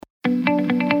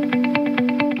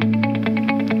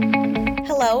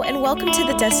Hello, and welcome to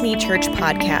the Destiny Church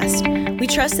podcast. We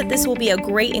trust that this will be a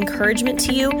great encouragement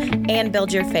to you and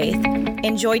build your faith.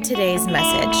 Enjoy today's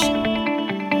message.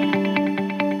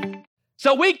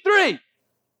 So week 3,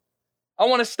 I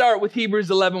want to start with Hebrews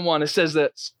 11:1. It says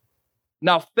this.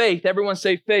 Now faith, everyone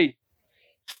say faith.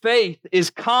 Faith is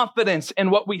confidence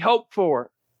in what we hope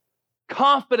for.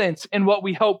 Confidence in what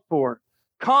we hope for.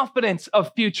 Confidence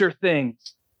of future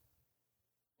things.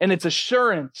 And it's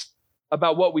assurance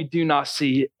about what we do not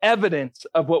see, evidence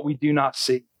of what we do not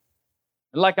see.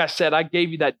 And like I said, I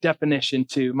gave you that definition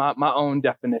too, my own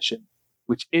definition,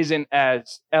 which isn't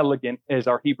as elegant as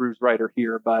our Hebrews writer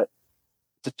here, but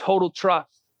it's a total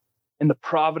trust in the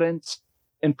providence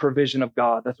and provision of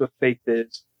God. That's what faith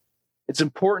is. It's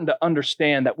important to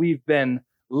understand that we've been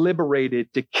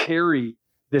liberated to carry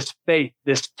this faith,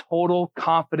 this total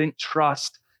confident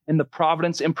trust in the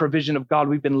providence and provision of God.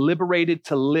 We've been liberated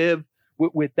to live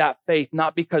with that faith,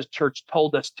 not because church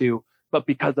told us to, but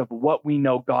because of what we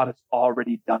know God has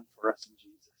already done for us in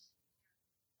Jesus.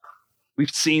 We've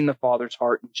seen the Father's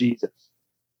heart in Jesus.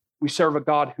 We serve a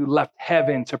God who left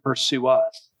heaven to pursue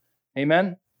us.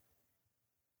 Amen?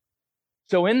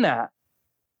 So in that,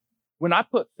 when I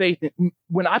put faith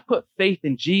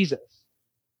in Jesus,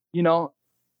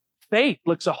 faith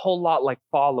looks a whole lot like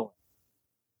following.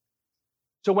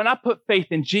 So when I put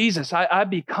faith in Jesus, I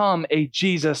become a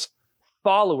Jesus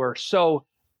follower. So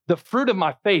the fruit of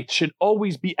my faith should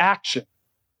always be action.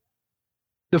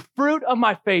 The fruit of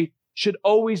my faith should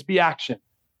always be action.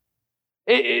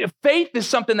 Faith is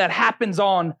something that happens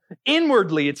on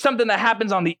inwardly. It's something that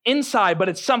happens on the inside, but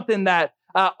it's something that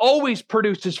always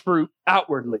produces fruit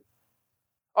outwardly.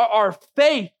 Our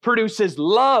faith produces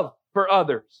love for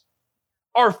others.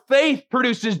 Our faith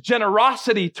produces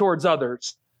generosity towards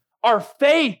others. Our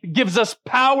faith gives us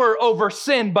power over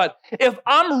sin. But if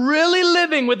I'm really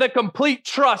living with a complete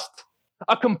trust,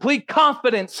 a complete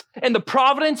confidence in the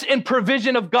providence and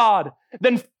provision of God,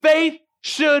 then faith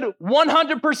should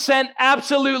 100%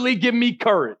 absolutely give me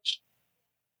courage.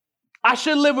 I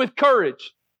should live with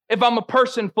courage if I'm a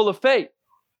person full of faith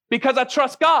because I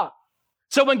trust God.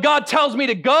 So when God tells me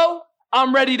to go,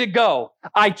 I'm ready to go.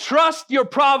 I trust your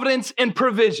providence and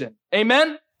provision.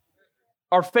 Amen?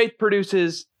 Our faith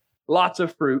produces lots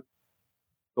of fruit.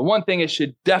 The one thing it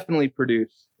should definitely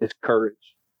produce is courage.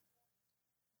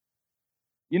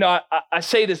 I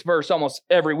say this verse almost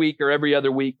every week or every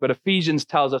other week, but Ephesians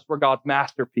tells us we're God's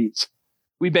masterpiece.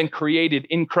 We've been created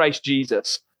in Christ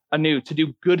Jesus anew to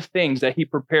do good things that he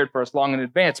prepared for us long in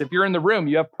advance. If you're in the room,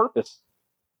 you have purpose.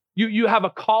 You have a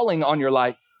calling on your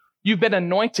life. You've been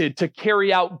anointed to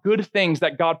carry out good things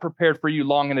that God prepared for you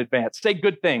long in advance. Say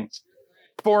good things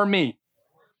for me.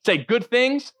 Say good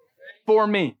things for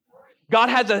me. God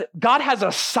has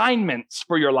assignments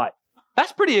for your life.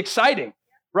 That's pretty exciting,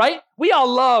 right? We all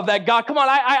love that God. Come on,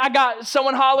 I got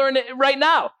someone hollering it right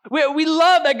now. We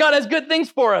love that God has good things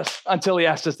for us until he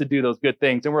asks us to do those good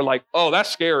things. And we're like, oh, that's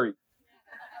scary.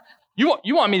 You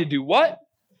want me to do what?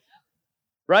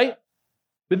 Right?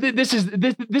 But this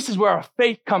is where our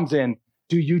faith comes in.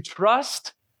 Do you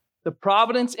trust the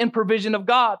providence and provision of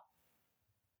God?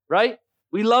 Right?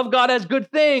 We love God has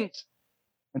good things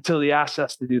until he asks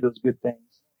us to do those good things.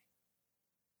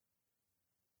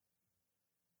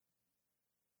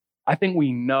 I think we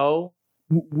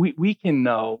can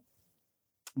know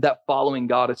that following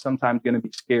God is sometimes going to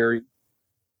be scary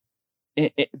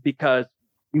because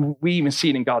we even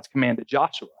see it in God's command to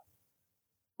Joshua.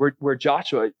 Where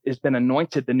Joshua has been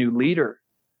anointed the new leader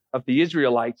of the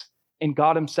Israelites, and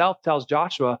God himself tells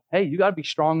Joshua, hey, you got to be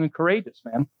strong and courageous,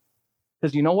 man.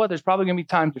 Because you know what? There's probably going to be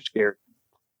times you're scared.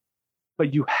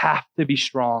 But you have to be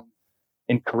strong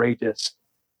and courageous.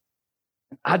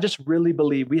 And I just really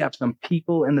believe we have some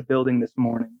people in the building this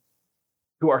morning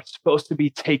who are supposed to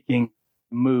be taking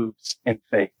moves in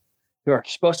faith, who are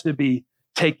supposed to be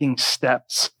taking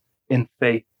steps in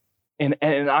faith. And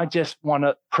I just want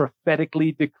to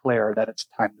prophetically declare that it's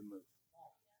time to move.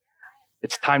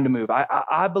 It's time to move.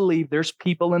 I believe there's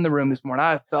people in the room this morning.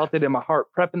 I felt it in my heart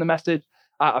prepping the message.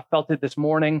 I felt it this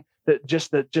morning, that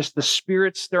just the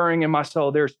Spirit stirring in my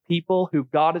soul. There's people who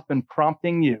God has been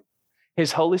prompting you.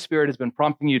 His Holy Spirit has been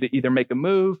prompting you to either make a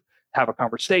move, have a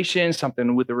conversation,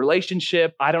 something with the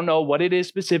relationship. I don't know what it is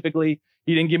specifically.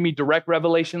 He didn't give me direct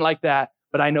revelation like that.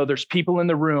 But I know there's people in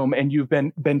the room and you've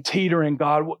been teetering,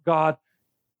 God,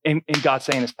 and God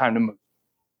saying it's time to move.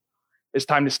 It's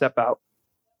time to step out.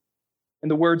 In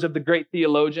the words of the great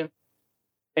theologian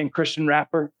and Christian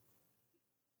rapper,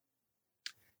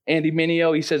 Andy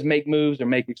Mineo, he says, make moves or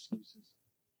make excuses.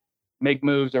 Make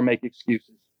moves or make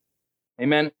excuses.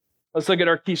 Amen. Let's look at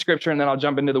our key scripture and then I'll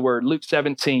jump into the word. Luke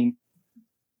 17.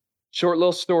 Short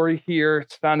little story here.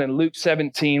 It's found in Luke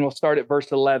 17. We'll start at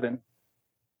verse 11. It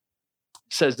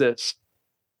says this.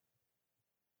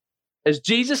 As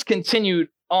Jesus continued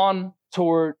on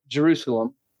toward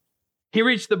Jerusalem, he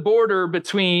reached the border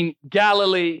between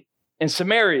Galilee and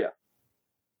Samaria.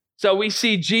 So we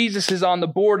see Jesus is on the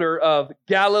border of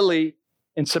Galilee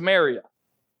and Samaria.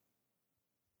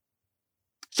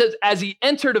 It says, as he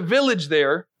entered a village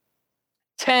there,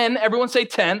 10, everyone say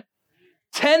 10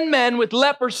 men with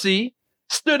leprosy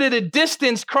stood at a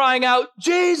distance crying out,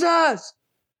 Jesus,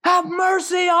 have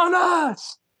mercy on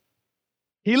us.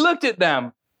 He looked at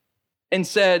them and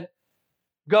said,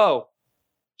 go,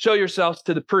 show yourselves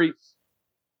to the priests.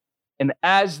 And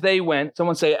as they went,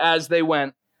 someone say, as they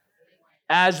went,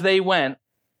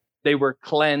 they were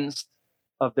cleansed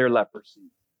of their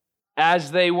leprosy.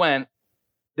 As they went,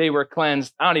 they were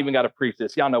cleansed. I don't even got to preach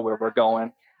this. Y'all know where we're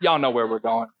going.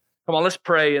 Come on, let's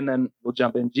pray and then we'll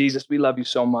jump in. Jesus, we love you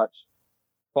so much.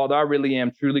 Father, I really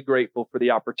am truly grateful for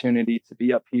the opportunity to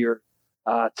be up here,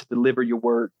 to deliver your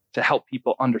word, to help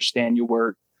people understand your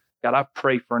word. God, I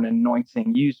pray for an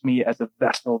anointing. Use me as a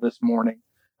vessel this morning.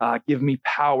 Give me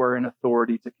power and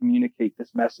authority to communicate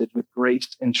this message with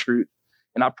grace and truth.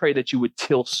 And I pray that you would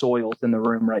till soils in the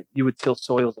room, right? You would till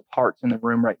soils of hearts in the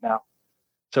room right now.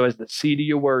 So as the seed of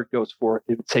your word goes forth,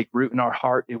 it would take root in our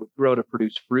heart. It would grow to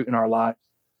produce fruit in our lives.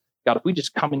 God, if we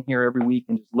just come in here every week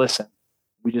and just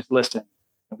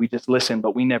listen,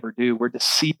 but we never do, we're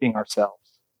deceiving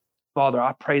ourselves. Father,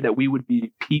 I pray that we would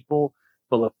be people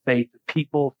full of faith,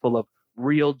 people full of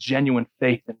real, genuine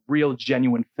faith, and real,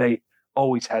 genuine faith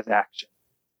always has action.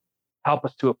 Help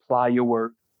us to apply your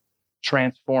word,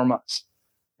 transform us.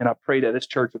 And I pray that this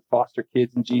church would foster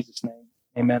kids in Jesus' name.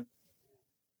 Amen.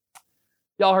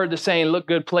 Y'all heard the saying, look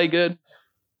good, play good.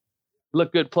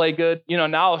 Look good, play good. You know,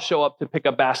 now I'll show up to pick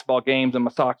up basketball games and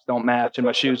my socks don't match and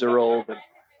my shoes are old. And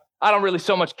I don't really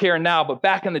so much care now, but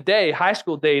back in the day, high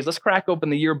school days, let's crack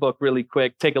open the yearbook really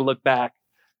quick, take a look back.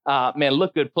 Man,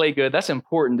 look good, play good. That's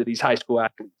important to these high school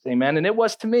athletes. Amen. And it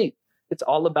was to me. It's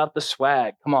all about the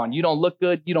swag. Come on, you don't look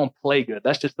good, you don't play good.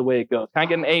 That's just the way it goes. Can I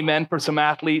get an amen for some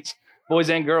athletes, boys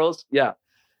and girls? Yeah.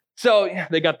 So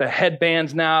they got the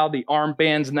headbands now, the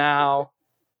armbands now.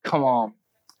 Come on.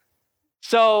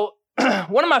 So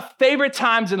one of my favorite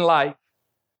times in life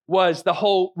was the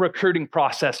whole recruiting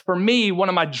process. For me, one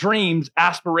of my dreams,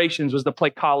 aspirations was to play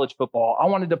college football. I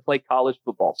wanted to play college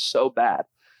football so bad.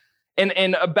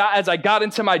 And about as I got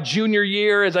into my junior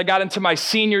year, as I got into my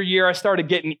senior year, I started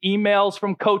getting emails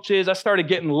from coaches. I started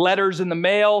getting letters in the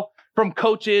mail from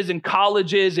coaches and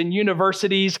colleges and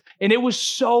universities. And it was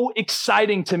so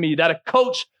exciting to me that a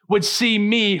coach would see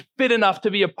me fit enough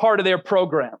to be a part of their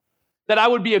program, that I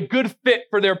would be a good fit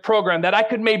for their program, that I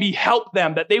could maybe help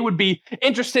them, that they would be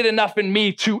interested enough in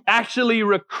me to actually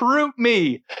recruit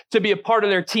me to be a part of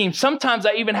their team. Sometimes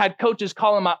I even had coaches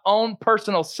calling my own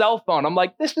personal cell phone. I'm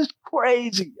like, this is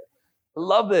crazy. I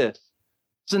love this.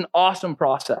 It's an awesome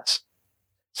process.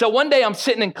 So one day I'm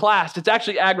sitting in class. It's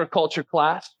actually agriculture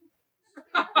class.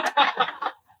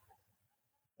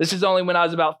 This is only when I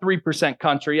was about 3%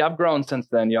 country. I've grown since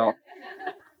then, y'all.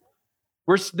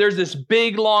 There's this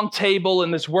big, long table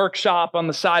in this workshop on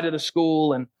the side of the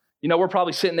school. And, you know, we're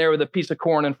probably sitting there with a piece of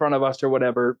corn in front of us or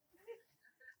whatever.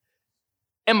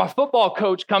 And my football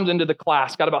coach comes into the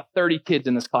class, got about 30 kids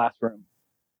in this classroom.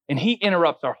 And he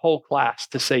interrupts our whole class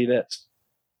to say this.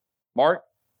 Mark,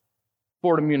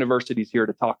 Fordham University is here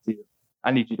to talk to you.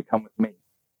 I need you to come with me.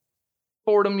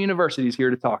 Fordham University is here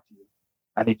to talk to you.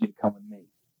 I need you to come with me.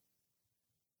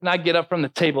 And I get up from the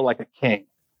table like a king.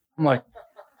 I'm like,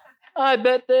 I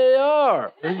bet they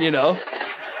are, you know.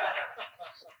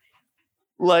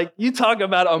 Like, you talk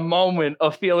about a moment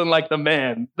of feeling like the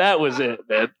man. That was it,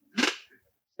 man.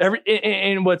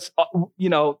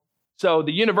 So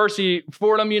the university,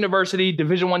 Fordham University,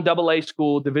 Division I AA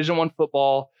school, Division I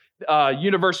football,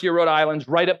 University of Rhode Island's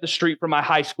right up the street from my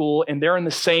high school, and they're in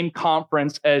the same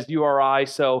conference as URI.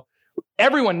 So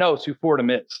everyone knows who Fordham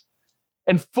is.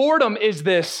 And Fordham is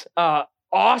this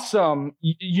awesome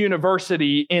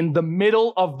university in the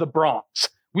middle of the Bronx.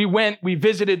 We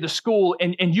visited the school,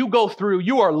 and you go through,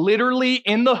 you are literally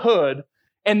in the hood,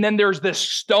 and then there's this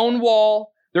stone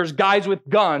wall, there's guys with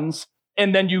guns,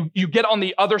 and then you get on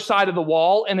the other side of the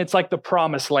wall, and it's like the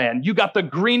promised land. You got the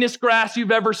greenest grass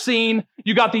you've ever seen.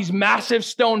 You got these massive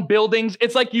stone buildings.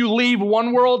 It's like you leave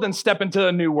one world and step into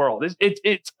a new world.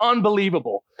 It's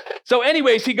unbelievable. So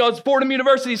anyways, he goes, Fordham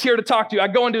University is here to talk to you. I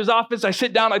go into his office. I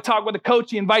sit down. I talk with the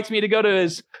coach. He invites me to go to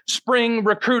his spring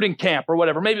recruiting camp or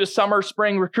whatever. Maybe it was summer,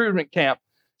 spring recruitment camp.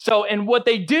 So, and what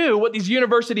these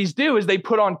universities do is they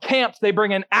put on camps, they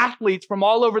bring in athletes from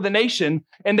all over the nation,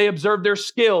 and they observe their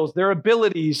skills, their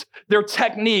abilities, their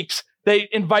techniques. They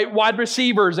invite wide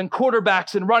receivers and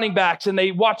quarterbacks and running backs, and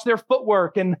they watch their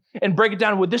footwork and break it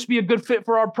down. Would this be a good fit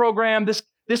for our program? This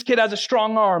kid has a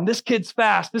strong arm. This kid's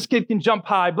fast. This kid can jump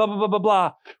high, blah, blah, blah, blah,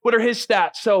 blah. What are his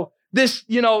stats? So this,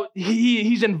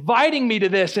 he's inviting me to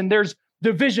this, and there's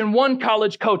Division I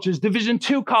college coaches, Division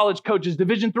II college coaches,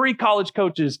 Division III college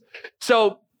coaches.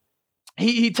 So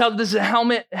he tells this is a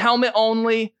helmet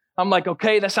only. I'm like,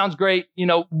 okay, that sounds great.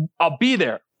 I'll be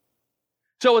there.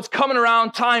 So it's coming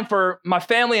around time for my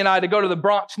family and I to go to the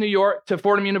Bronx, New York, to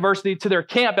Fordham University, to their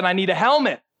camp, and I need a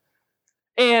helmet.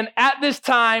 And at this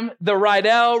time, the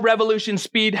Rydell Revolution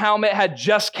Speed helmet had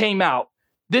just came out.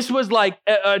 This was like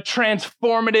a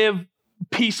transformative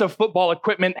piece of football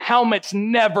equipment. Helmets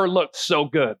never looked so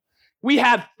good. We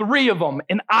had 3 of them,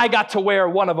 and I got to wear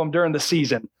one of them during the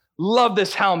season. Love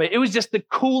this helmet. It was just the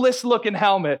coolest looking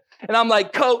helmet. And I'm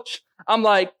like, Coach,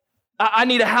 I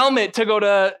need a helmet to go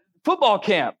to football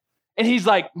camp. And he's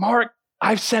like, Mark,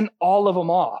 I've sent all of them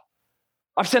off.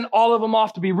 I've sent all of them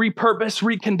off to be repurposed,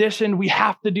 reconditioned. We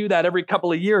have to do that every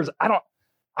couple of years.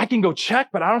 I can go check,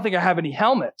 but I don't think I have any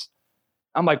helmets.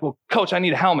 I'm like, well, Coach, I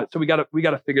need a helmet. So we got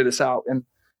to figure this out. And,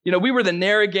 we were the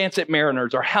Narragansett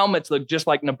Mariners. Our helmets look just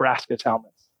like Nebraska's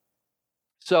helmets.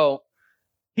 So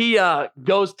he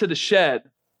goes to the shed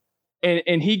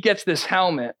and he gets this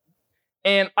helmet.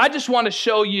 And I just want to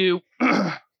show you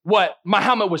what my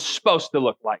helmet was supposed to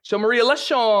look like. So Maria, let's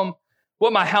show them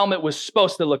what my helmet was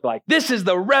supposed to look like. This is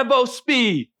the Revo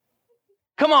Speed.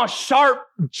 Come on, sharp,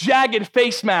 jagged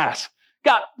face mask.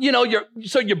 Got,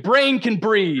 so your brain can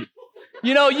breathe.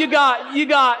 You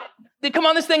got, come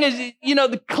on, this thing is,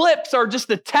 the clips are just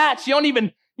attached. You don't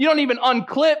even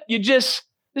unclip. This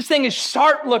thing is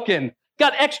sharp looking.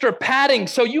 Got extra padding,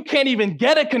 so you can't even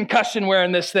get a concussion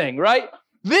wearing this thing, right?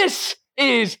 This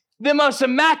is the most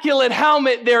immaculate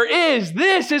helmet there is.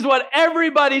 This is what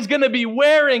everybody's going to be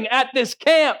wearing at this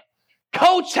camp.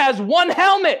 Coach has one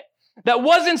helmet that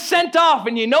wasn't sent off.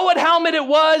 And you know what helmet it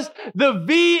was? The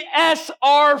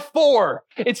VSR4.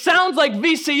 It sounds like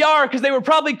VCR because they were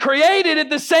probably created at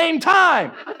the same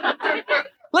time.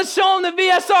 Let's show him the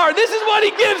VSR. This is what he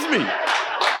gives me.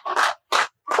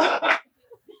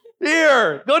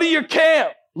 Here, go to your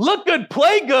camp. Look good,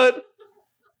 play good.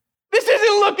 This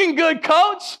isn't looking good,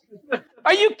 Coach.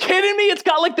 Are you kidding me? It's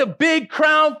got like the big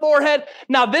crown forehead.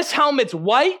 Now, this helmet's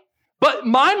white, but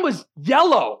mine was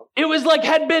yellow. It was like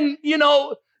had been,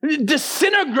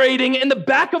 disintegrating in the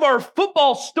back of our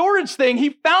football storage thing. He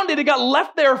found it. It got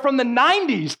left there from the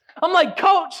 90s. I'm like,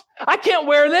 Coach, I can't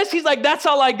wear this. He's like, that's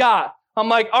all I got. I'm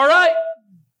like, all right.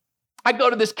 I go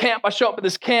to this camp. I show up at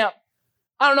this camp.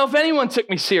 I don't know if anyone took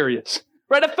me serious,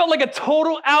 right? I felt like a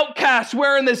total outcast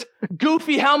wearing this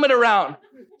goofy helmet around.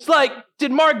 It's like,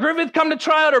 did Mark Griffith come to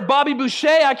try out or Bobby Boucher?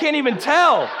 I can't even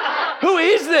tell. Who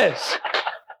is this?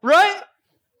 Right?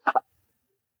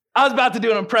 I was about to do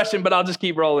an impression, but I'll just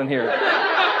keep rolling here.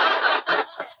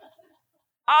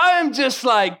 I'm just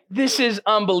like, this is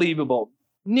unbelievable.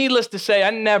 Needless to say, I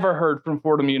never heard from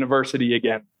Fordham University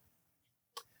again.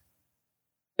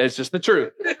 It's just the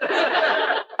truth.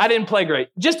 I didn't play great.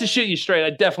 Just to shoot you straight, I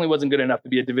definitely wasn't good enough to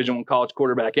be a Division I college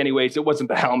quarterback. Anyways, it wasn't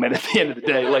the helmet at the end of the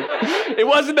day. It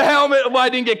wasn't the helmet why I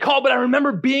didn't get called, but I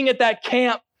remember being at that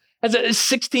camp as a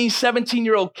 16,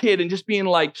 17-year-old kid and just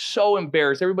being so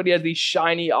embarrassed. Everybody has these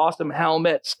shiny, awesome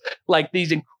helmets, like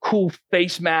these cool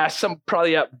face masks, some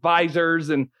probably have visors,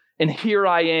 and here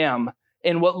I am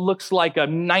in what looks like a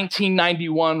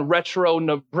 1991 retro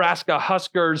Nebraska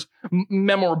Huskers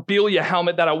memorabilia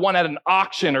helmet that I won at an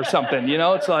auction or something.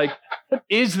 It's like, what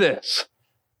is this?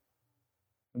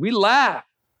 We laugh.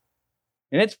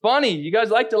 And it's funny. You guys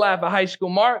like to laugh at high school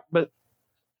Mark, but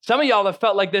some of y'all have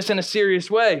felt like this in a serious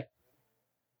way.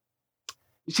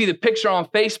 You see the picture on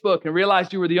Facebook and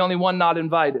realized you were the only one not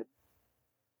invited,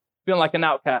 feeling like an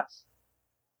outcast.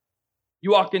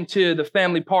 You walk into the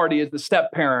family party as the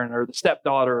step-parent or the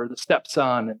stepdaughter or the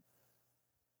stepson and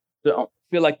don't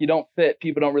feel like you don't fit.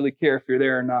 People don't really care if you're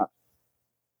there or not.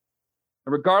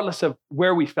 And regardless of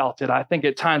where we felt it, I think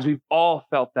at times we've all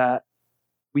felt that.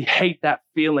 We hate that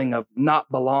feeling of not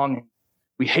belonging.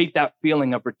 We hate that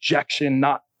feeling of rejection,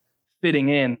 not fitting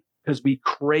in, because we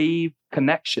crave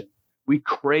connection. We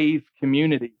crave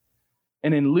community.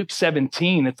 And in Luke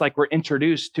 17, it's like we're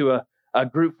introduced to a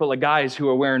group full of guys who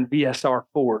are wearing VSR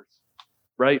 4s,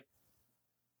 right?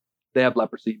 They have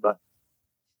leprosy, but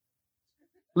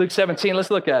Luke 17, let's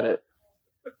look at it.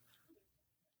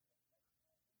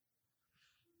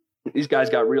 These guys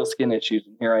got real skin issues,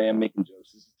 and here I am making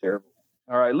jokes. This is terrible.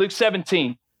 All right, Luke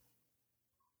 17.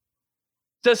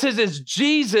 So it says, as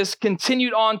Jesus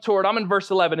continued on toward, I'm in verse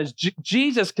 11, as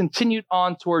Jesus continued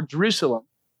on toward Jerusalem,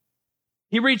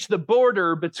 he reached the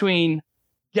border between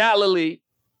Galilee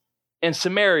and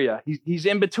Samaria. He's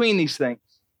in between these things.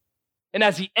 And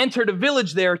as he entered a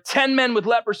village there, 10 men with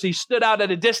leprosy stood out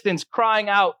at a distance, crying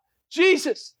out,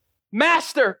 Jesus,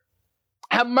 Master,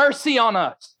 have mercy on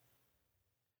us.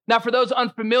 Now, for those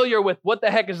unfamiliar with what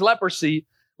the heck is leprosy,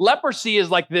 leprosy is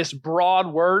like this broad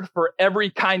word for every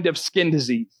kind of skin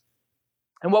disease.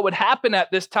 And what would happen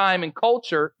at this time in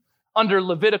culture under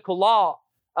Levitical law,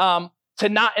 to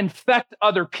not infect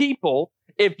other people,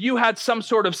 if you had some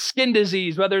sort of skin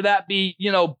disease, whether that be,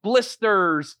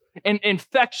 blisters,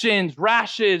 infections,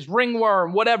 rashes,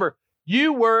 ringworm, whatever,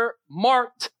 you were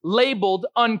marked, labeled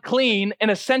unclean,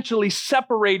 and essentially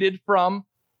separated from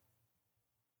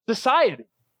society.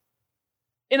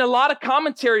 In a lot of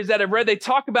commentaries that I've read, they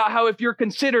talk about how if you're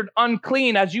considered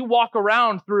unclean, as you walk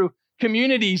around through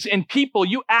communities and people,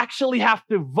 you actually have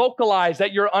to vocalize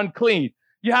that you're unclean.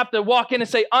 You have to walk in and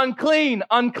say, unclean,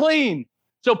 unclean,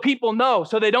 so people know,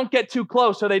 so they don't get too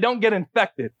close, so they don't get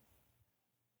infected.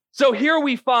 So here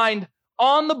we find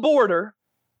on the border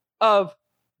of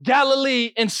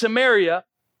Galilee and Samaria,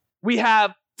 we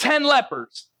have 10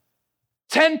 lepers,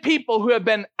 10 people who have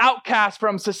been outcast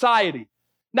from society.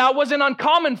 Now, it wasn't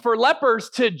uncommon for lepers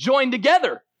to join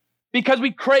together because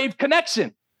we crave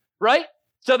connection, right?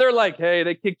 So they're like, hey,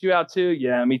 they kicked you out too?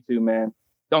 Yeah, me too, man.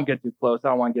 Don't get too close. I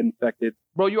don't want to get infected.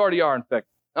 Bro, you already are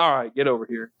infected. All right, get over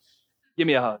here. Give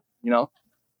me a hug,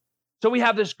 So we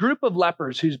have this group of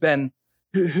lepers who's been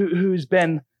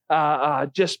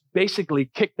just basically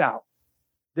kicked out.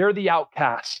 They're the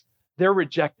outcasts. They're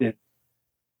rejected.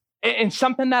 And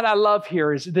something that I love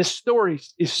here is this story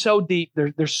is so deep.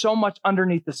 There's so much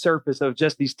underneath the surface of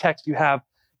just these texts. You have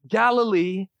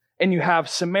Galilee and you have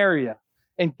Samaria.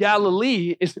 And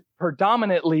Galilee is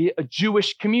predominantly a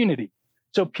Jewish community.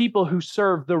 So people who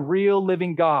serve the real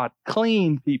living God,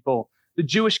 clean people, the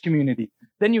Jewish community.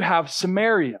 Then you have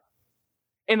Samaria.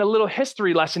 In a little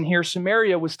history lesson here,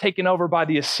 Samaria was taken over by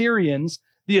the Assyrians.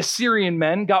 The Assyrian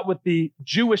men got with the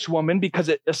Jewish woman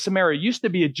because Samaria used to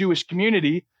be a Jewish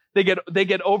community. They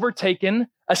get overtaken.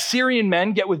 Assyrian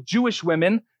men get with Jewish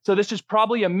women. So this is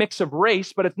probably a mix of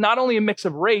race, but it's not only a mix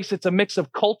of race, it's a mix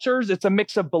of cultures, it's a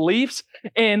mix of beliefs.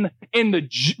 And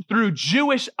through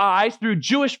Jewish eyes, through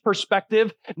Jewish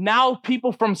perspective, now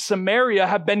people from Samaria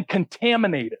have been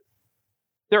contaminated.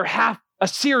 They're half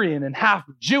Assyrian and half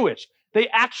Jewish. They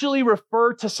actually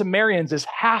refer to Samaritans as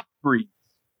half-breeds.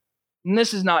 And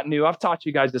this is not new. I've taught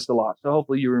you guys this a lot, so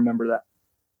hopefully you remember that.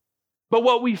 But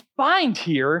what we find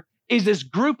here is this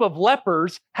group of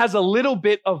lepers has a little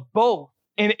bit of both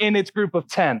in its group of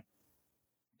 10.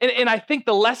 And I think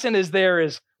the lesson is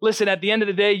listen, at the end of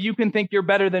the day, you can think you're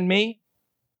better than me,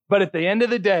 but at the end of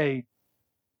the day,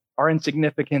 our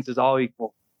insignificance is all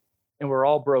equal and we're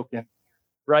all broken,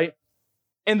 right?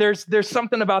 And there's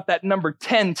something about that number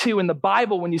 10 too. In the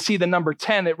Bible, when you see the number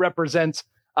 10, it represents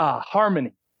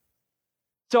harmony.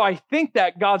 So I think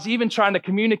that God's even trying to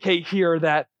communicate here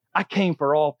that I came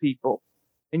for all people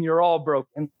and you're all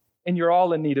broken and you're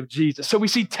all in need of Jesus. So we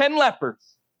see 10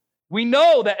 lepers. We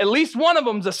know that at least one of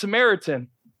them is a Samaritan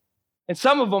and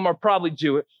some of them are probably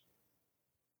Jewish,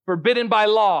 forbidden by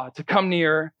law to come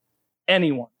near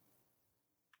anyone.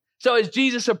 So as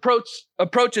Jesus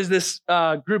approaches this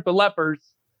group of lepers,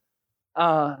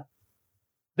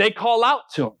 they call out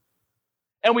to him.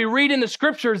 And we read in the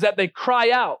scriptures that they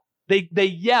cry out. They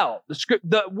yell.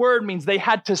 The word means they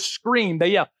had to scream. They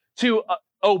yell to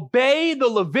obey the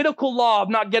Levitical law of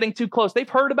not getting too close. They've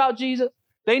heard about Jesus.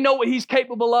 They know what he's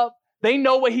capable of. They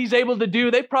know what he's able to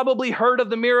do. They probably heard of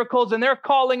the miracles and they're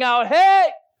calling out, hey,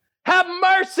 have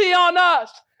mercy on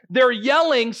us. They're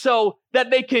yelling so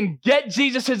that they can get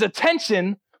Jesus'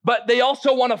 attention, but they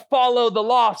also want to follow the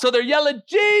law. So they're yelling,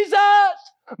 Jesus,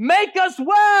 make us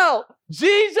well.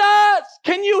 Jesus,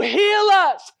 can you heal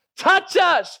us? Touch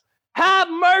us. Have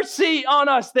mercy on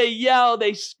us. They yell,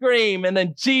 they scream, and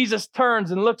then Jesus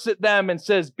turns and looks at them and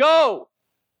says, go,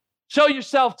 show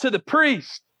yourself to the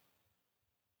priest.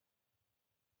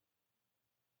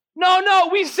 No,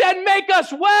 we said make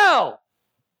us well.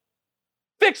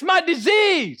 Fix my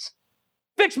disease.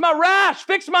 Fix my rash.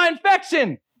 Fix my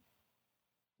infection.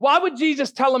 Why would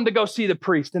Jesus tell him to go see the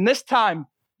priest? And this time,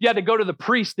 you had to go to the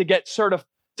priest to get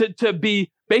to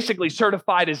be basically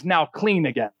certified as now clean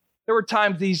again. There were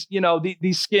times these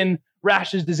skin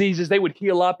rashes, diseases, they would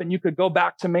heal up and you could go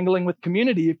back to mingling with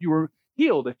community if you were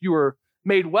healed, if you were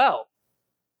made well.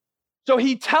 So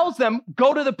he tells them,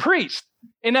 go to the priest.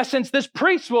 In essence, this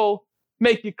priest will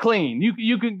make you clean.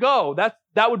 You can go.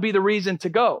 That would be the reason to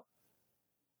go.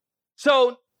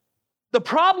 So the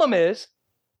problem is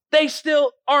they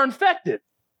still are infected.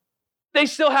 They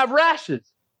still have rashes.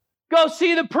 Go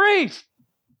see the priest.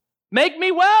 Make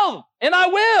me well, and I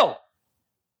will.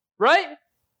 Right?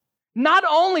 Not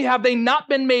only have they not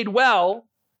been made well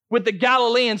with the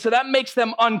Galileans, so that makes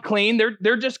them unclean.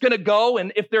 They're just going to go,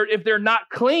 and if they're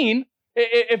not clean,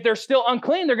 if they're still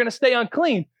unclean, they're going to stay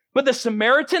unclean. But the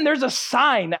Samaritan, there's a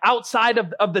sign outside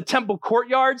of the temple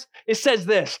courtyards. It says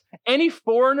this: any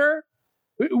foreigner,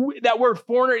 that word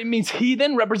foreigner, it means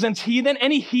heathen, represents heathen.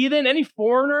 Any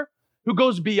foreigner who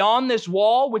goes beyond this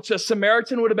wall, which a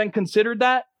Samaritan would have been considered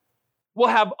that, will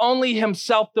have only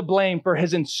himself to blame for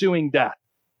his ensuing death.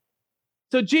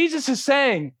 So Jesus is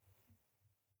saying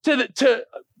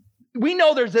we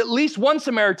know there's at least one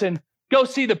Samaritan, go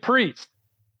see the priest.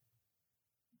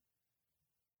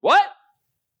 What?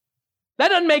 That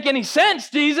doesn't make any sense,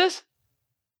 Jesus.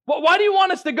 Why do you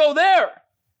want us to go there?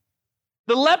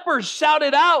 The lepers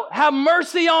shouted out, have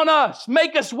mercy on us,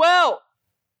 make us well.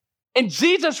 And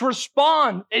Jesus'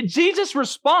 response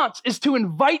is to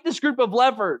invite this group of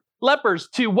lepers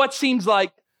to what seems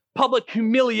like public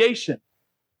humiliation,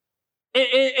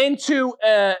 into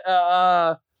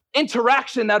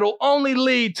interaction that will only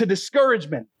lead to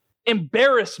discouragement,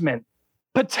 embarrassment,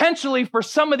 potentially for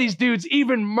some of these dudes,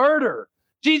 even murder.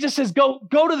 Jesus says, go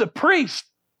to the priest.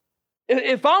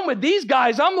 If I'm with these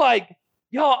guys, I'm like,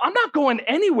 y'all, I'm not going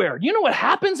anywhere. You know what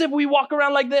happens if we walk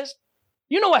around like this?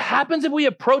 You know what happens if we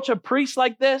approach a priest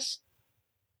like this?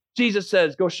 Jesus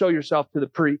says, go show yourself to the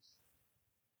priest.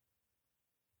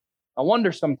 I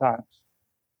wonder sometimes,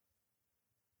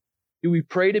 do we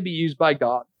pray to be used by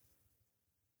God?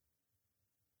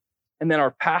 And then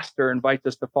our pastor invites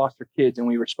us to foster kids and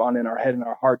we respond in our head and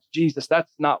our hearts, Jesus,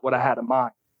 that's not what I had in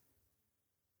mind.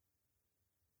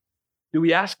 Do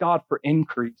we ask God for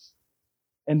increase?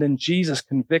 And then Jesus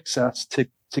convicts us to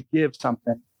give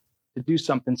something, to do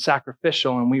something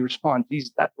sacrificial, and we respond,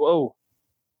 Jesus,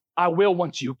 I will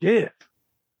once you give.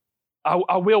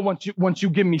 I will once you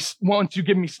give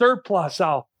me surplus,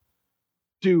 I'll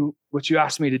do what you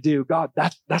asked me to do. God,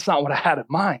 that's not what I had in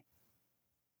mind.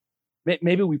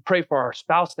 Maybe we pray for our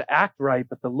spouse to act right,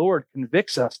 but the Lord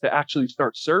convicts us to actually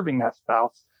start serving that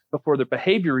spouse before their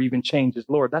behavior even changes.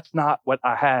 Lord, that's not what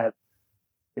I had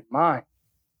in mind.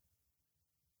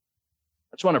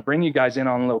 I just want to bring you guys in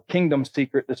on a little kingdom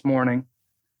secret this morning.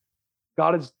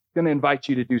 God is going to invite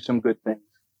you to do some good things.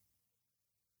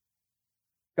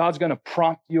 God's going to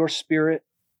prompt your spirit.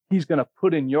 He's going to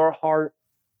put in your heart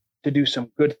to do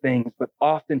some good things, but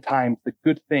oftentimes the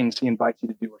good things he invites you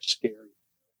to do are scary.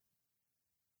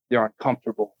 They're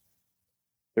uncomfortable.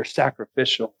 They're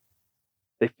sacrificial.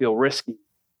 They feel risky.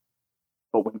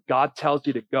 But when God tells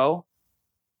you to go,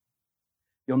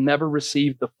 you'll never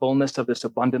receive the fullness of this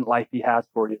abundant life he has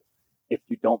for you if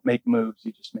you don't make moves,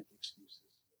 you just make excuses.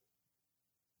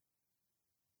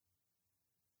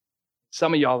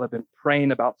 Some of y'all have been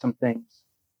praying about some things.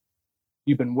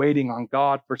 You've been waiting on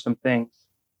God for some things,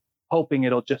 hoping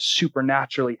it'll just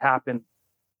supernaturally happen.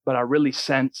 But I really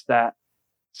sense that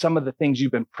some of the things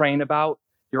you've been praying about,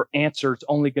 your answer is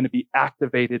only going to be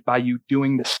activated by you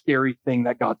doing the scary thing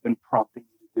that God's been prompting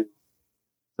you to do.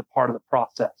 It's a part of the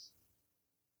process.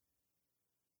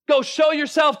 Go show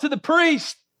yourself to the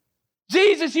priest.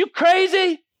 Jesus, you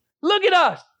crazy? Look at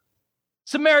us.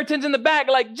 Samaritans in the back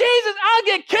like, Jesus, I'll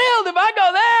get killed if I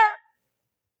go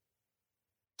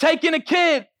there. Taking a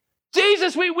kid.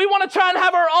 Jesus, we want to try and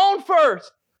have our own first.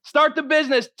 Start the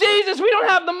business. Jesus, we don't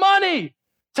have the money.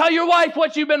 Tell your wife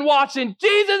what you've been watching.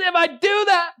 Jesus, if I do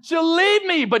that, she'll leave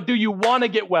me. But do you want to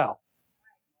get well?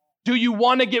 Do you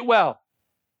want to get well?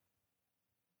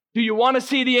 Do you want to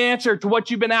see the answer to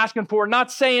what you've been asking for?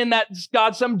 Not saying that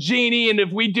God's some genie and if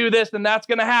we do this, then that's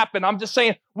going to happen. I'm just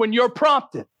saying when you're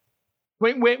prompted,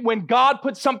 when God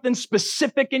puts something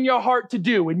specific in your heart to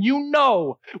do, and you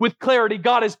know with clarity,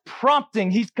 God is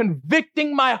prompting, he's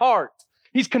convicting my heart.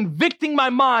 He's convicting my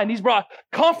mind. He's brought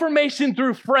confirmation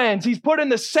through friends. He's put in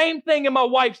the same thing in my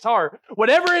wife's heart.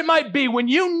 Whatever it might be, when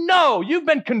you know you've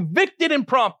been convicted and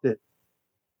prompted.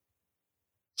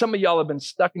 Some of y'all have been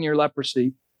stuck in your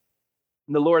leprosy,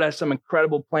 and the Lord has some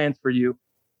incredible plans for you,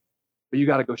 but you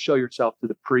got to go show yourself to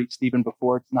the priest even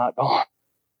before it's not gone.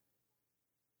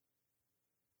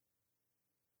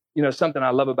 You know, something I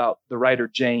love about the writer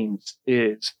James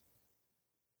is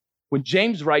when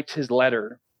James writes his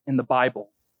letter in the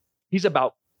Bible, he's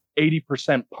about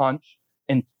 80% punch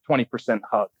and 20%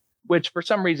 hug, which for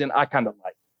some reason I kind of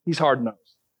like. He's hard-nosed.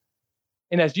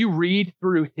 And as you read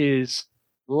through his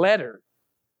letter,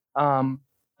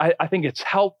 I think it's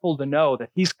helpful to know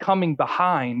that he's coming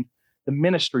behind the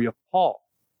ministry of Paul.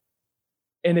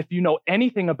 And if you know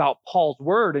anything about Paul's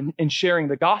word and sharing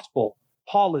the gospel,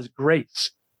 Paul is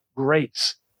grace,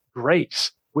 grace,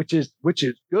 grace, which is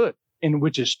good and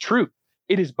which is truth.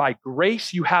 It is by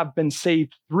grace you have been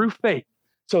saved through faith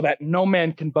so that no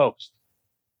man can boast.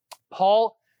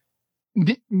 Paul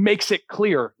makes it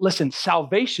clear, listen,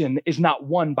 salvation is not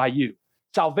won by you.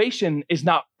 Salvation is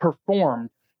not performed,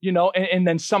 and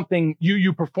then something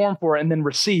you perform for and then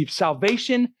receive.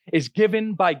 Salvation is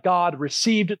given by God,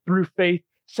 received through faith.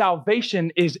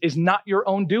 Salvation is not your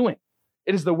own doing.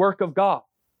 It is the work of God.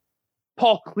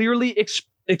 Paul clearly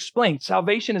explains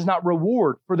salvation is not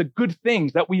reward for the good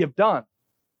things that we have done.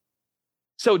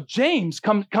 So James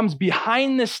comes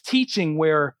behind this teaching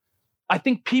where I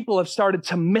think people have started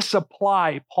to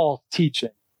misapply Paul's teaching.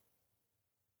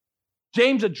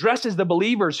 James addresses the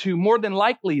believers who more than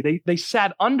likely they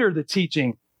sat under the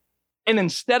teaching, and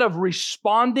instead of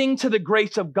responding to the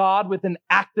grace of God with an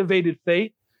activated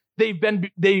faith,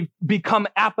 they've become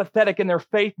apathetic in their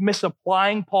faith,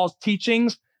 misapplying Paul's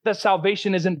teachings that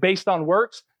salvation isn't based on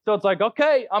works. So it's like,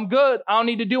 okay, I'm good. I don't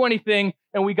need to do anything.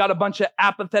 And we got a bunch of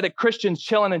apathetic Christians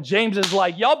chilling. And James is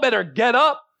like, y'all better get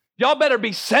up. Y'all better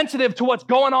be sensitive to what's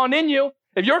going on in you.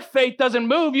 If your faith doesn't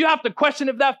move, you have to question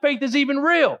if that faith is even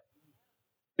real.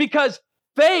 Because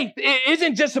faith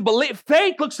isn't just a belief.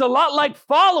 Faith looks a lot like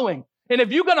following. And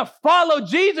if you're going to follow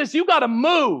Jesus, you got to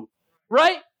move,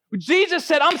 right? Jesus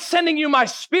said, I'm sending you my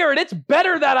spirit. It's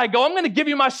better that I go. I'm going to give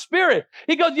you my spirit.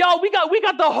 He goes, y'all, we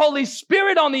got the Holy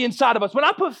Spirit on the inside of us. When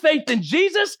I put faith in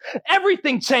Jesus,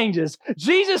 everything changes.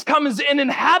 Jesus comes and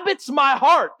inhabits my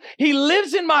heart. He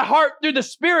lives in my heart through the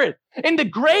Spirit. And the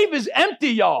grave is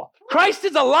empty, y'all. Christ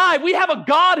is alive. We have a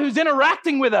God who's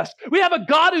interacting with us. We have a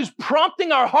God who's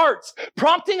prompting our hearts,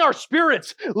 prompting our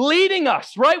spirits, leading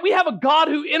us, right? We have a God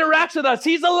who interacts with us.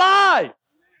 He's alive.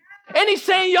 And he's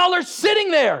saying, y'all are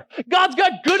sitting there. God's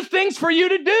got good things for you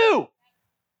to do.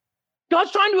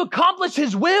 God's trying to accomplish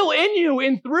his will in you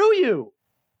and through you.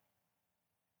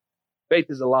 Faith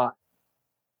is alive.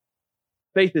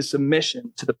 Faith is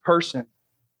submission to the person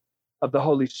of the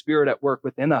Holy Spirit at work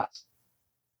within us.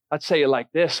 I'd say it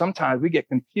like this. Sometimes we get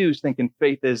confused thinking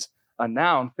faith is a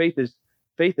noun. Faith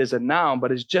is a noun,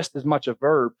 but it's just as much a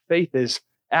verb. Faith is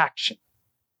action.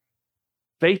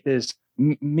 Faith is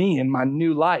me in my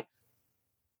new life.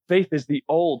 Faith is the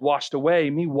old washed away,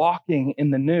 me walking in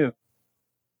the new.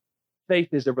 Faith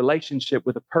is a relationship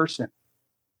with a person.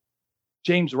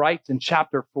 James writes in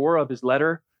chapter 4 of his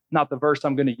letter, not the verse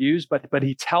I'm going to use, but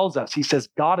he tells us, he says,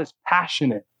 God is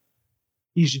passionate.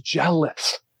 He's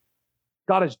jealous.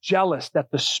 God is jealous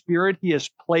that the Spirit he has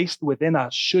placed within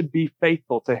us should be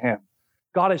faithful to him.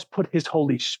 God has put his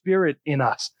Holy Spirit in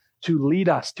us to lead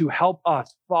us, to help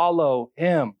us follow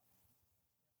him.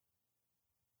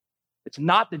 It's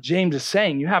not that James is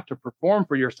saying you have to perform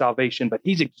for your salvation, but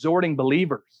he's exhorting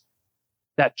believers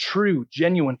that true,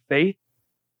 genuine faith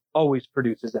always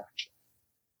produces action.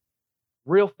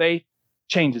 Real faith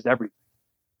changes everything.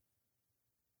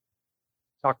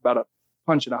 Talk about a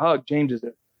punch and a hug. James is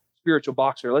a spiritual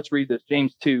boxer. Let's read this.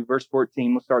 James 2, verse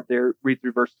 14. We'll start there, read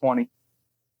through verse 20.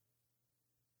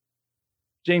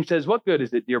 James says, what good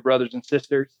is it, dear brothers and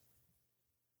sisters,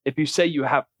 if you say you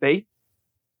have faith,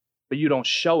 but you don't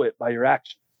show it by your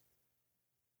actions?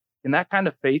 Can that kind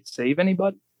of faith save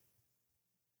anybody?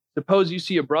 Suppose you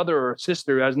see a brother or a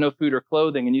sister who has no food or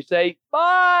clothing, and you say,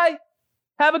 bye,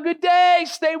 have a good day,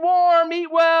 stay warm,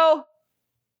 eat well.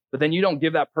 But then you don't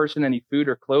give that person any food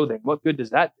or clothing. What good does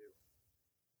that do?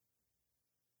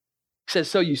 He says,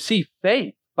 so you see,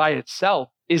 faith by itself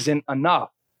isn't enough.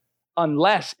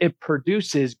 Unless it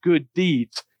produces good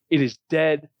deeds, it is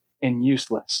dead and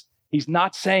useless. He's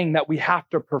not saying that we have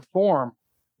to perform.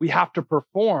 We have to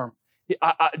perform.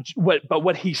 But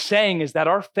what he's saying is that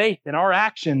our faith and our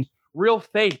actions, real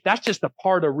faith, that's just a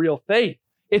part of real faith.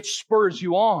 It spurs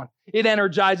you on. It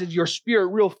energizes your spirit.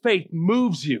 Real faith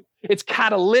moves you. It's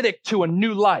catalytic to a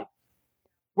new life.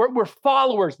 We're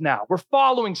followers now. We're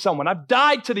following someone. I've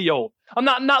died to the old. I'm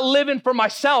not living for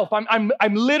myself. I'm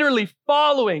literally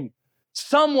following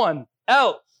someone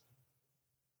else.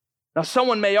 Now,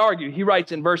 someone may argue, he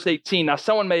writes in verse 18, now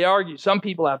someone may argue, some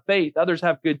people have faith, others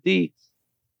have good deeds.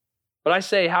 But I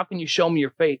say, how can you show me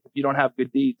your faith if you don't have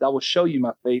good deeds? I will show you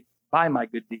my faith by my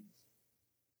good deeds.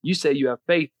 You say you have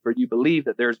faith, for you believe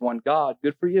that there is one God.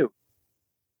 Good for you.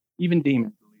 Even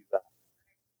demons believe that.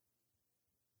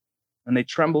 And they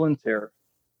tremble in terror.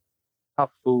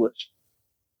 How foolish.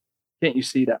 Can't you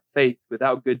see that faith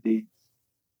without good deeds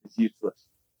is useless?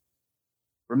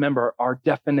 Remember our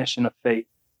definition of faith.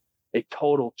 A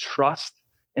total trust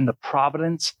in the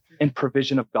providence and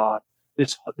provision of God.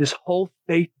 This whole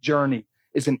faith journey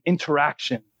is an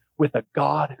interaction with a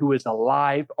God who is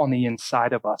alive on the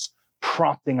inside of us,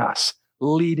 prompting us,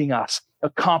 leading us,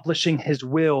 accomplishing his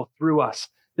will through us.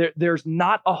 There's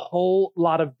not a whole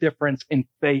lot of difference in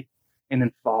faith and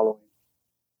in following.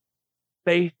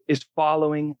 Faith is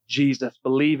following Jesus,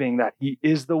 believing that he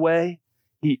is the way,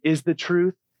 he is the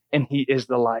truth, and he is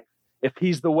the life. If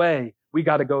he's the way, we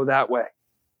got to go that way.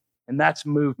 And that's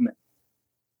movement.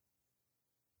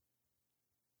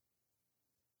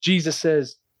 Jesus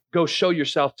says, go show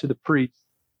yourself to the priest.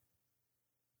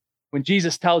 When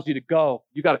Jesus tells you to go,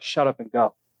 you got to shut up and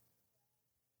go.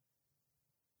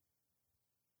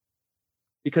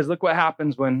 Because look what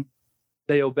happens when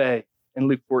they obey in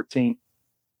Luke 14.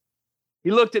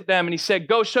 He looked at them and he said,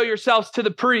 go show yourselves to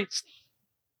the priest.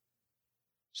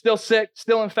 Still sick,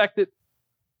 still infected.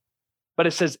 But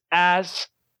it says, as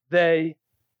they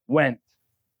went.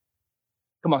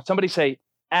 Come on, somebody say,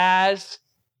 as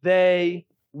they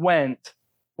went.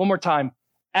 One more time.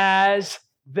 As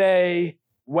they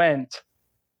went,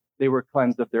 they were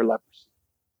cleansed of their leprosy.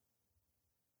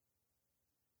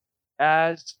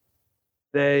 As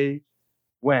they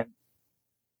went.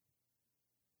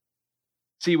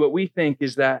 See, what we think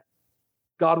is that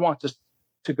God wants us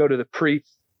to go to the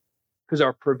priest because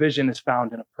our provision is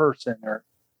found in a person or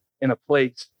in a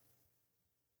place.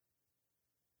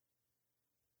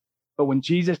 But when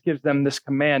Jesus gives them this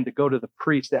command to go to the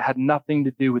priest, it had nothing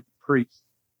to do with the priest,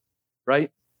 right?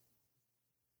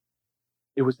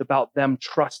 It was about them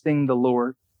trusting the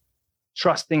Lord,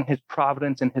 trusting his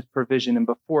providence and his provision. And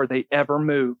before they ever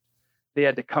moved, they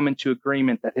had to come into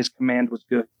agreement that his command was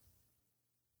good.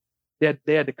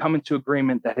 They had to come into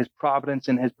agreement that his providence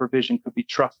and his provision could be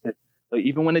trusted. So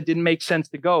even when it didn't make sense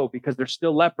to go because they're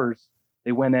still lepers,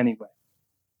 they went anyway.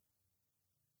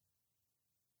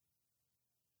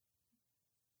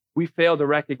 We fail to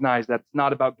recognize that it's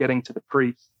not about getting to the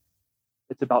priest.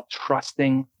 It's about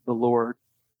trusting the Lord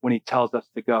when he tells us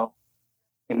to go.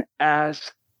 And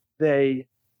as they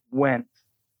went,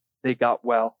 they got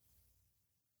well.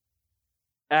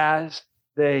 As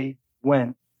they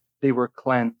went, they were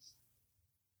cleansed.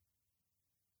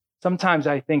 Sometimes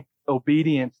I think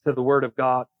obedience to the word of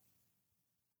God,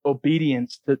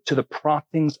 obedience to the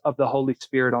promptings of the Holy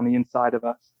Spirit on the inside of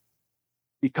us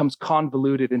becomes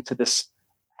convoluted into this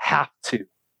have to.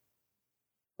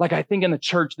 Like I think in the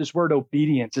church, this word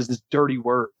obedience is this dirty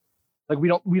word. Like we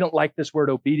don't like this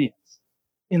word obedience.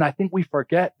 And I think we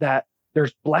forget that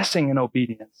there's blessing in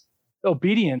obedience.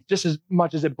 Obedience, just as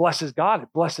much as it blesses God, it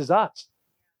blesses us.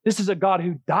 This is a God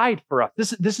who died for us.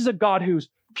 This is a God whose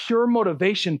pure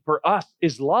motivation for us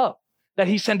is love, that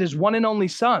he sent his one and only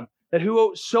son, that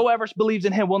whosoever believes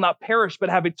in him will not perish but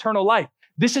have eternal life.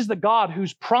 This is the God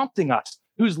who's prompting us,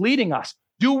 who's leading us.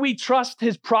 Do we trust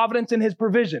his providence and his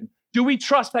provision? Do we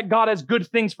trust that God has good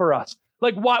things for us?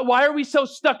 Like, why are we so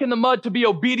stuck in the mud to be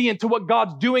obedient to what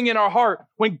God's doing in our heart?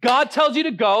 When God tells you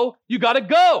to go, you got to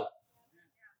go.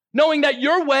 Knowing that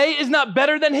your way is not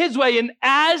better than his way. And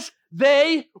as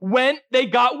they went, they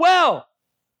got well.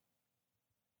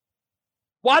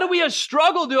 Why do we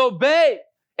struggle to obey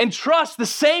and trust the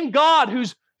same God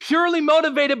who's purely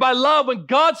motivated by love? When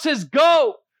God says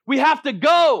go, we have to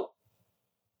go.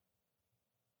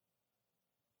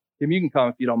 Tim, you can come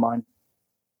if you don't mind.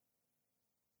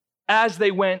 As they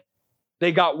went,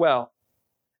 they got well.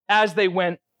 As they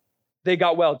went, they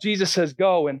got well. Jesus says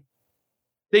go, and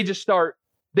they just start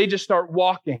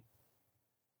walking.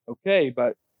 Okay,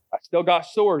 but I still got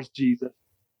sores, Jesus.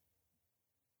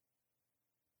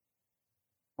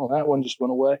 Oh, that one just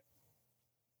went away.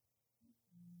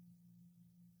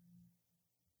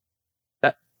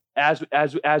 That as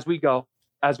we go,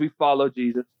 as we follow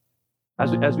Jesus,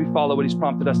 as we follow what he's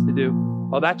prompted us to do,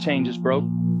 oh, that changes, bro.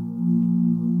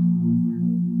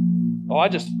 Oh, I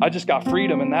just got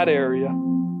freedom in that area.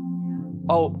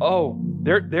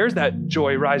 There's that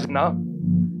joy rising up.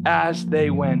 As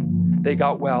they went, they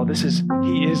got well.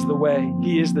 He is the way.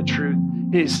 He is the truth.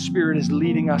 His Spirit is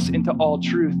leading us into all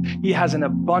truth. He has an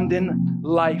abundant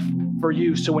life for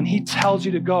you. So when he tells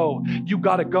you to go, you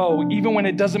got to go, even when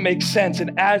it doesn't make sense.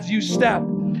 And as you step,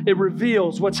 it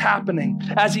reveals what's happening.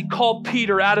 As he called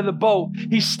Peter out of the boat,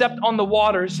 he stepped on the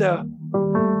water. So,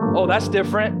 oh, that's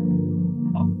different.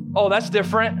 Oh, that's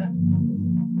different.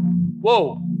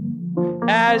 Whoa.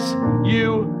 As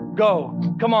you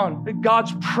go. Come on,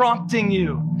 God's prompting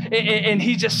you. And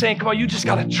he's just saying, come on, you just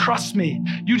got to trust me.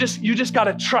 You just got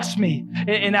to trust me.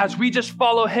 And as we just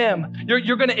follow him,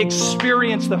 you're going to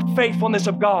experience the faithfulness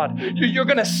of God. You're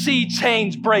going to see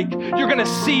chains break. You're going to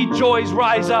see joys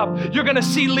rise up. You're going to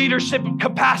see leadership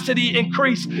capacity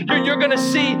increase. You're going to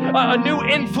see a new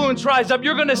influence rise up.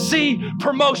 You're going to see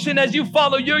promotion as you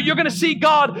follow. You're going to see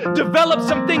God develop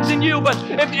some things in you. But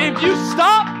if you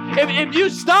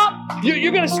stop,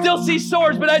 you're going to still see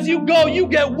swords. But as you go, you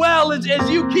get well. As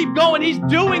you keep going, he's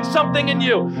doing something in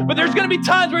you. But there's going to be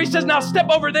times where he says, now step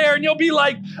over there. And you'll be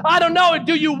like, I don't know.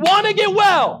 Do you want to get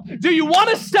well? Do you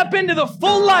want to step into the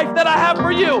full life that I have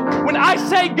for you? When I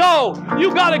say go,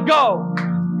 you got to go.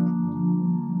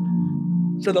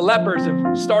 So the lepers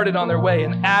have started on their way.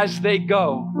 And as they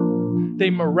go, they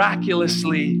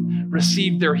miraculously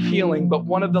receive their healing. But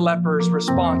one of the lepers'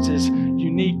 response is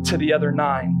unique to the other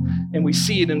 9. And we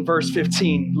see it in verse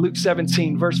 15, Luke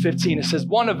 17, verse 15. It says,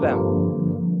 one of them,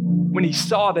 when he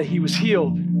saw that he was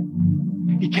healed,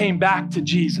 he came back to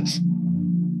Jesus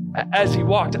as he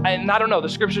walked. And I don't know, the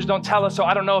scriptures don't tell us, so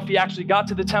I don't know if he actually got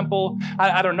to the temple.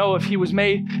 I don't know if he was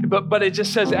made, but it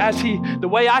just says the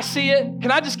way I see it,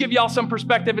 can I just give y'all some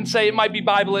perspective and say it might be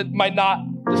Bible, it might not.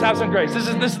 Just have some grace. This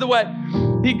is the way.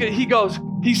 He goes,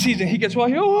 he sees it, he gets well,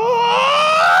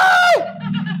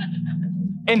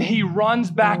 and he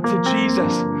runs back to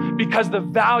Jesus because the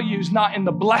value's not in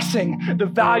the blessing, the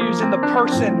value's in the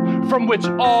person from which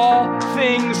all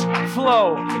things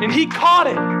flow. And he caught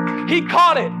it.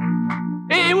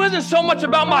 It wasn't so much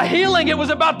about my healing, it was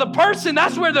about the person.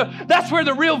 That's where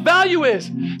the real value is.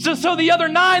 So the other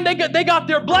 9, they got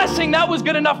their blessing. That was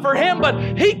good enough for him,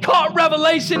 but he caught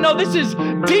revelation. No, this is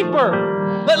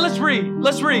deeper. Let's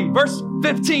read. Verse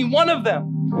 15, one of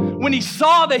them, when he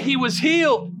saw that he was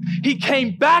healed, he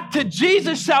came back to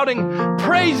Jesus shouting,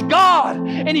 praise God.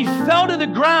 And he fell to the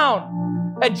ground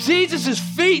at Jesus'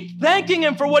 feet, thanking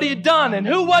him for what he had done. And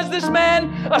who was this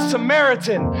man? A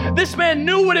Samaritan. This man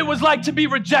knew what it was like to be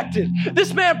rejected.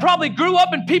 This man probably grew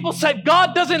up and people said,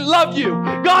 God doesn't love you.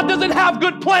 God doesn't have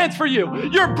good plans for you.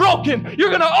 You're broken. You're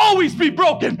going to always be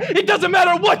broken. It doesn't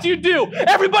matter what you do.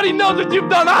 Everybody knows what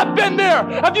you've done. I've been there.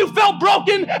 Have you felt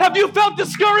broken? Have you felt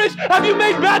discouraged? Have you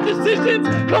made bad decisions?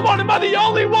 Come on, am I the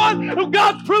only one who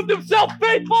God's proved himself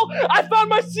faithful? I found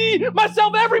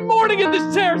myself every morning in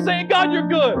this chair saying, God, you're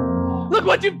good. Look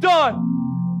what you've done.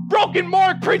 Broken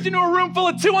Mark preaching to a room full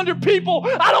of 200 people.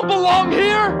 I don't belong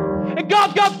here. And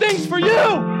God's got things for you.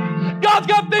 God's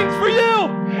got things for you.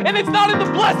 And it's not in the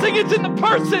blessing, it's in the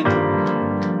person.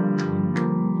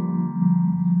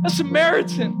 A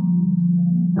Samaritan,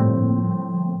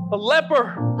 a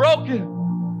leper, broken.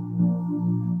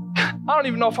 I don't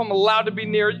even know if I'm allowed to be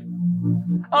near you.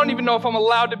 I don't even know if I'm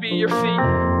allowed to be at your feet.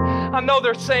 I know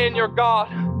they're saying you're God,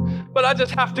 but I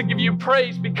just have to give you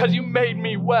praise because you made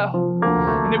me well,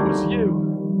 and it was you.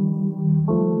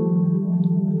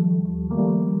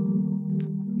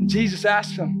 And Jesus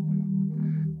asked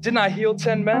him, didn't I heal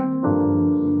 10 men?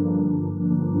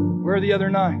 Where are the other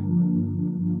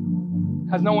 9?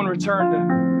 Has no one returned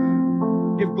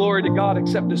to give glory to God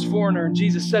except this foreigner? And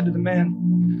Jesus said to the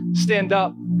man, stand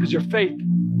up, because your faith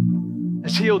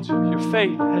has healed you. Your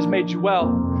faith has made you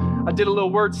well. I did a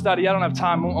little word study. I don't have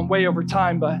time. I'm way over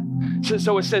time, but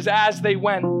so it says, as they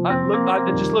went,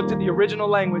 I just looked at the original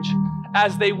language.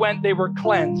 As they went, they were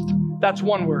cleansed. That's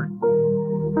one word.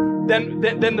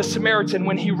 Then the Samaritan,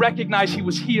 when he recognized he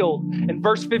was healed, in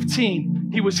verse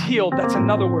 15, he was healed. That's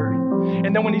another word.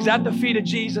 And then when he's at the feet of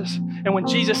Jesus, and when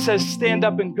Jesus says, stand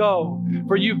up and go,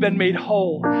 for you've been made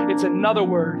whole, it's another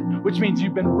word, which means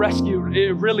you've been rescued.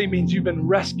 It really means you've been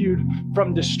rescued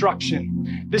from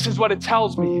destruction. This is what it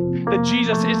tells me, that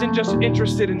Jesus isn't just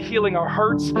interested in healing our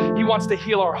hurts. He wants to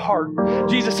heal our heart.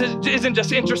 Jesus isn't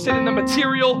just interested in the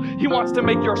material. He wants to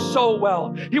make your soul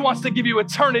well. He wants to give you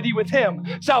eternity with him.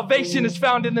 Salvation is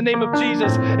found in the name of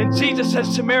Jesus. And Jesus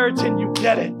says, Samaritan, you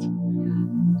get it.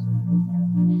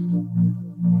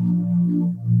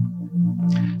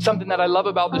 Something that I love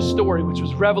about this story, which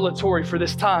was revelatory for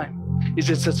this time, is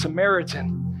it's a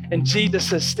Samaritan. And Jesus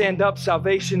says, stand up,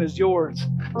 salvation is yours.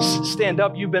 Stand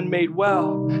up, you've been made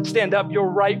well. Stand up,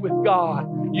 you're right with God.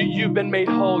 You've been made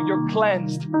whole, you're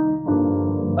cleansed.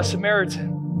 A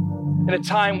Samaritan in a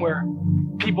time where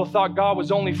people thought God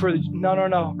was only for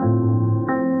no.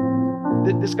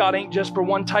 This God ain't just for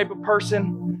one type of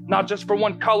person. Not just for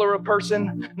one color of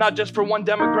person, not just for one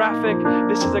demographic.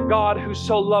 This is a God who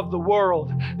so loved the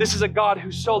world. This is a God who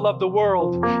so loved the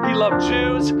world. He loved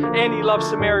Jews and he loved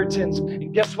Samaritans.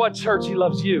 And guess what, church? He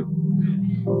loves you.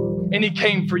 And he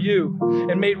came for you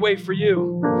and made way for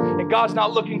you. And God's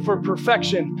not looking for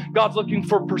perfection. God's looking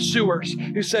for pursuers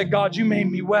who said, God, you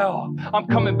made me well. I'm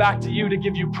coming back to you to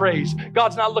give you praise.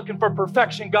 God's not looking for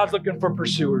perfection. God's looking for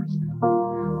pursuers.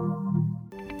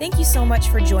 Thank you so much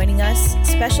for joining us.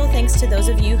 Special thanks to those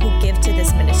of you who give to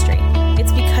this ministry.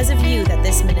 It's because of you that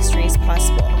this ministry is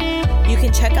possible. You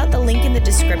can check out the link in the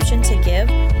description to give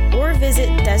or visit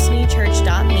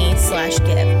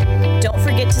destinychurch.me/give. Don't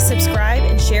forget to subscribe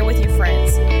and share with your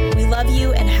friends. We love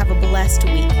you and have a blessed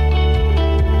week.